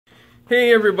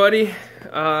Hey everybody,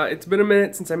 it's been a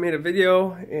minute since I made a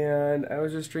video, and I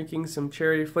was just drinking some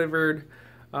cherry flavored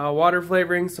water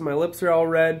flavoring, so my lips are all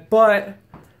red, but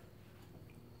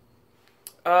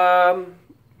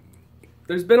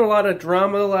there's been a lot of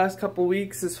drama the last couple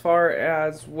weeks as far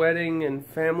as wedding and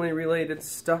family related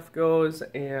stuff goes,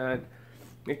 and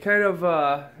it kind of,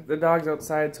 the dog's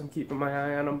outside so I'm keeping my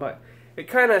eye on him, but it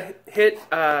kind of hit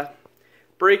a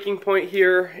breaking point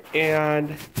here,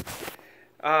 and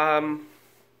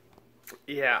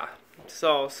yeah,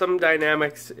 so some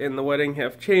dynamics in the wedding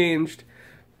have changed,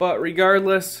 but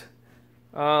regardless,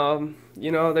 you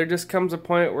know, there just comes a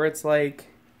point where it's like,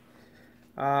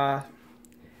 there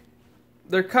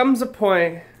comes a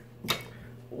point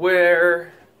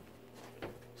where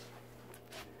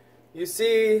you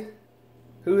see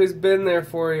who has been there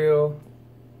for you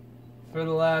for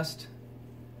the last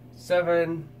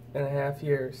 7.5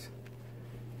 years.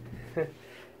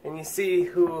 And you see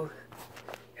who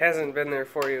hasn't been there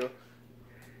for you.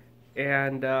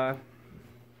 And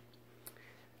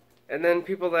then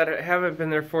people that haven't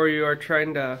been there for you are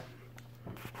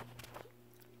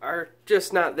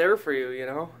just not there for you, you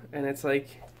know? And it's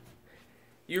like,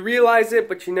 you realize it,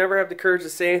 but you never have the courage to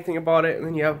say anything about it, and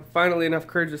then you have finally enough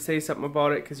courage to say something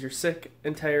about it because you're sick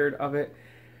and tired of it,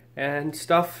 and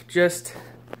stuff just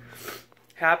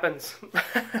happens.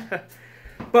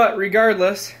 But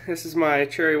regardless, this is my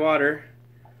cherry water.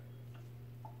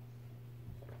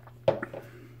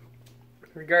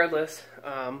 Regardless,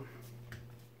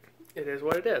 it is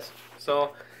what it is.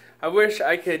 So I wish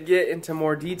I could get into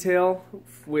more detail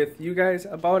with you guys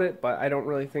about it, but I don't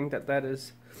really think that that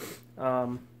is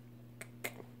as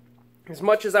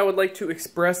much as I would like to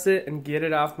express it and get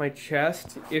it off my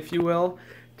chest, if you will,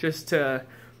 just to,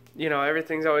 you know,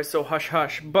 everything's always so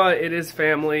hush-hush, but it is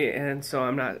family, and so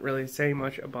I'm not really saying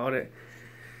much about it.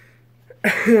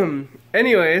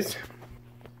 Anyways,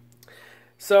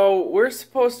 so we're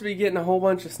supposed to be getting a whole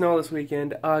bunch of snow this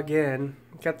weekend again.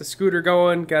 Got the scooter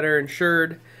going, got her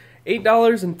insured.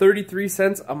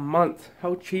 $8.33 a month.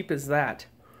 How cheap is that?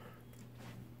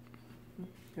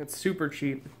 It's super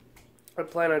cheap. I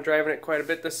plan on driving it quite a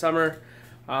bit this summer.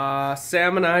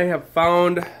 Sam and I have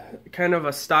found kind of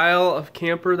a style of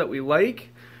camper that we like.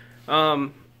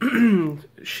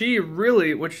 She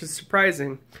really, which is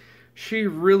surprising, she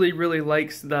really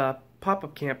likes the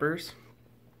pop-up campers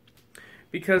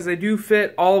because they do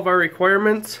fit all of our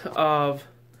requirements of,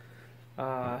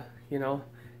 you know,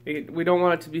 we don't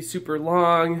want it to be super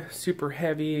long, super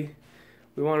heavy.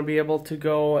 We want to be able to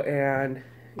go and,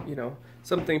 you know,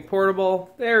 something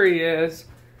portable. There he is.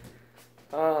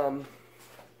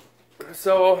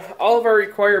 So all of our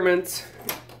requirements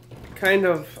kind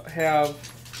of have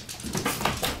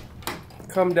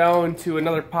come down to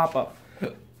another pop-up.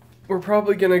 We're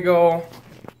probably gonna go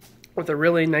with a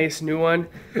really nice new one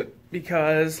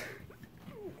because,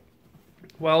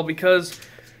 well, because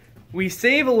we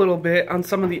save a little bit on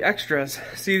some of the extras.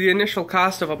 See, the initial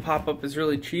cost of a pop-up is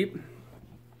really cheap,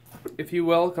 if you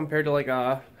will, compared to like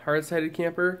a hard-sided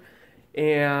camper,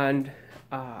 and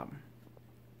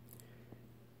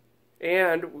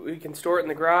we can store it in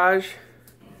the garage,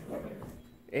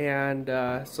 and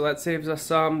so that saves us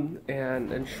some,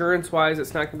 and insurance-wise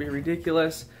it's not going to be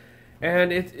ridiculous,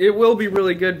 and it will be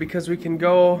really good because we can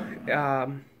go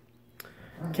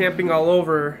camping all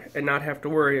over and not have to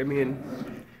worry. I mean,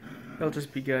 it'll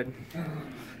just be good.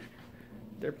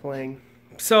 They're playing.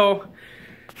 So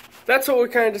that's what we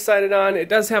kind of decided on. It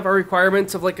does have our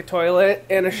requirements of like a toilet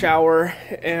and a shower,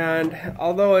 and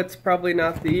although it's probably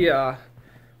not the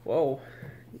whoa,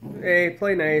 hey,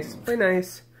 play nice, play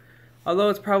nice. Although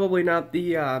it's probably not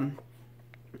the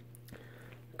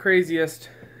craziest,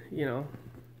 you know,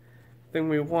 thing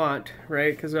we want,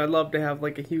 right? Because I'd love to have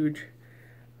like a huge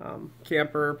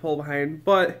camper pull behind,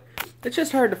 but it's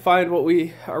just hard to find what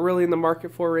we are really in the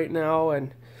market for right now,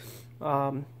 and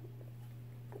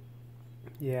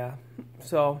yeah,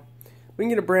 so we can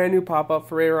get a brand new pop-up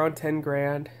for right around 10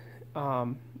 grand.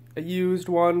 A used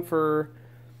one for,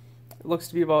 it looks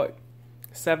to be about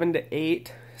 7 to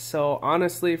 8. So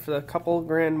honestly, for a couple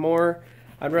grand more,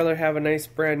 I'd rather have a nice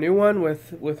brand new one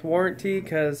with warranty,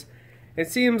 because it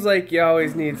seems like you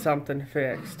always need something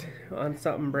fixed on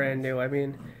something brand new. I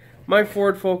mean, my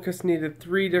Ford Focus needed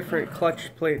 3 different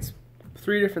clutch plates,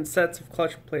 3 different sets of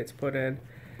clutch plates put in.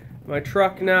 My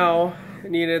truck now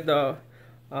needed the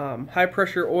high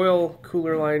pressure oil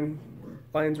cooler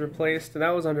lines replaced, and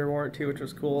that was under warranty, which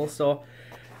was cool. So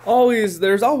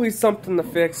there's always something to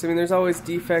fix. I mean, there's always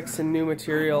defects in new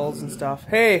materials and stuff.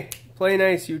 Hey, play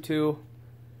nice, you two.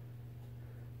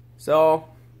 So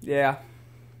yeah,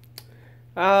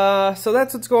 So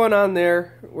that's what's going on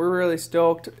there. We're really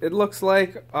stoked. It looks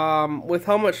like with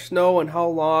how much snow and how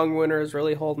long winter is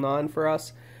really holding on for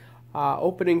us,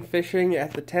 opening fishing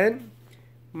at the tent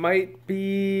might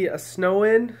be a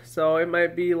snow-in, so it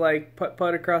might be like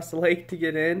putt-putt across the lake to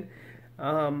get in.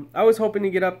 I was hoping to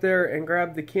get up there and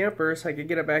grab the camper so I could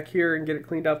get it back here and get it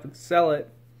cleaned up and sell it.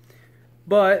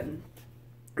 But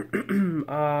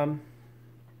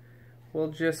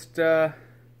we'll just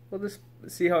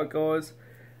see how it goes.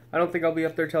 I don't think I'll be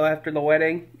up there till after the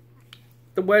wedding.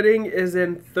 The wedding is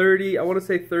in I want to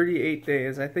say 38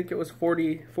 days. I think it was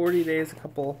 40 days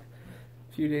a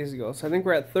few days ago. So I think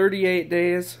we're at 38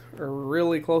 days, or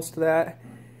really close to that.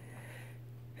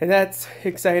 And that's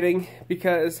exciting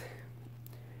because,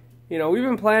 you know, we've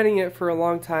been planning it for a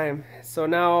long time. So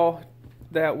now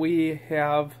that we're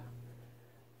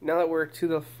to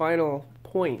the final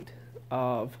point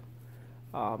of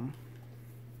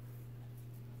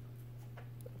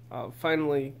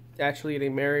finally actually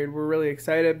getting married, we're really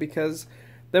excited because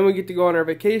then we get to go on our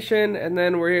vacation, and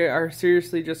then we are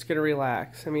seriously just going to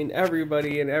relax. I mean,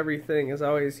 everybody and everything is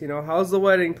always, you know, how's the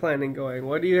wedding planning going?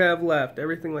 What do you have left?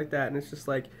 Everything like that. And it's just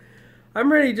like,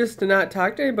 I'm ready just to not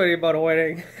talk to anybody about a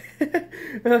wedding.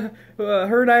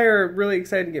 Her and I are really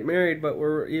excited to get married, but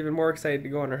we're even more excited to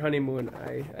go on our honeymoon,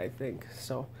 I think.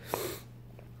 So,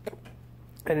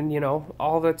 and you know,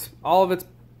 all of it's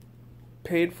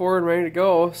paid for and ready to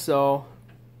go, so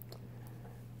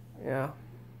yeah,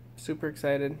 super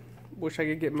excited. Wish I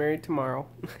could get married tomorrow.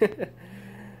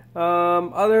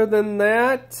 Other than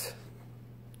that,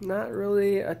 not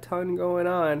really a ton going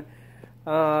on.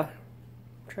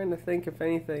 Trying to think if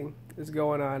anything is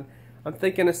going on. I'm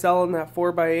thinking of selling that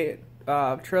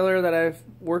 4x8 trailer that I've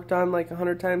worked on like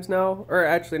 100 times now, or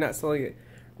actually not selling it,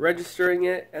 registering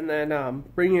it, and then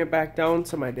bringing it back down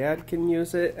so my dad can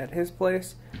use it at his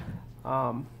place.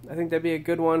 I think that'd be a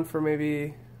good one for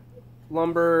maybe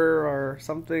lumber or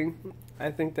something. I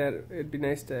think that it'd be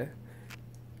nice to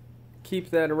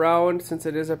keep that around since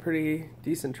it is a pretty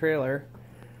decent trailer.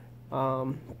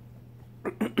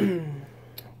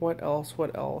 What else?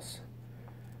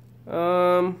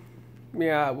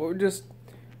 Yeah, we're just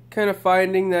kind of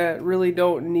finding that really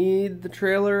don't need the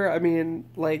trailer. I mean,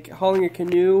 like hauling a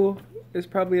canoe is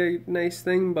probably a nice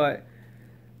thing, but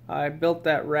I built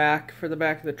that rack for the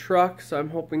back of the truck, so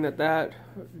I'm hoping that that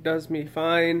does me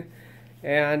fine.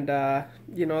 And,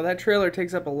 you know, that trailer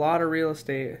takes up a lot of real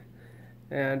estate.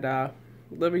 And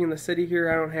living in the city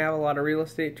here, I don't have a lot of real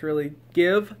estate to really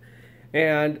give.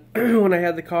 And when I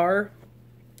had the car,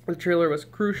 the trailer was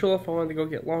crucial if I wanted to go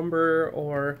get lumber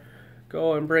or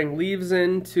go and bring leaves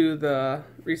into the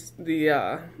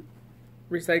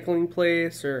recycling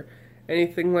place or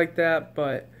anything like that.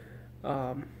 But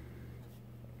now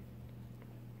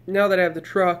that I have the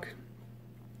truck,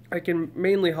 I can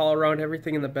mainly haul around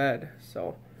everything in the bed.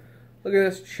 So look at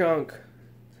this chunk.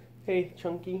 Hey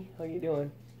Chunky, how you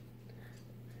doing?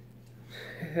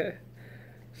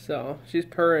 So she's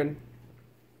purring.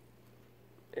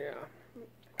 Yeah.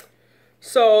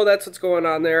 So that's what's going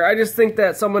on there. I just think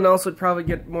that someone else would probably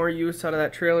get more use out of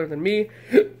that trailer than me.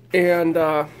 And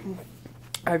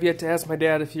I've yet to ask my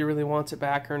dad if he really wants it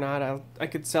back or not. I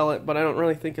could sell it, but I don't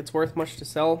really think it's worth much to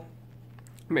sell.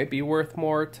 It might be worth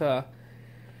more to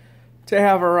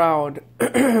have around.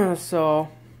 So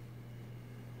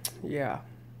yeah,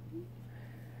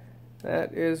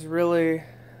 that is really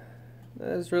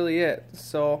it.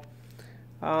 So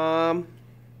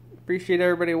appreciate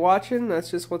everybody watching.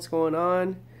 That's just what's going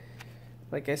on.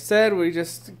 Like I said, we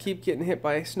just keep getting hit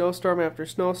by snowstorm after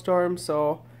snowstorm,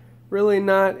 so really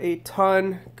not a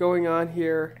ton going on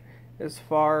here as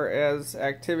far as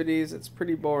activities. It's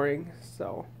pretty boring.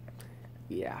 So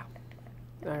yeah,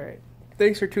 all right,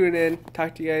 thanks for tuning in.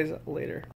 Talk to you guys later.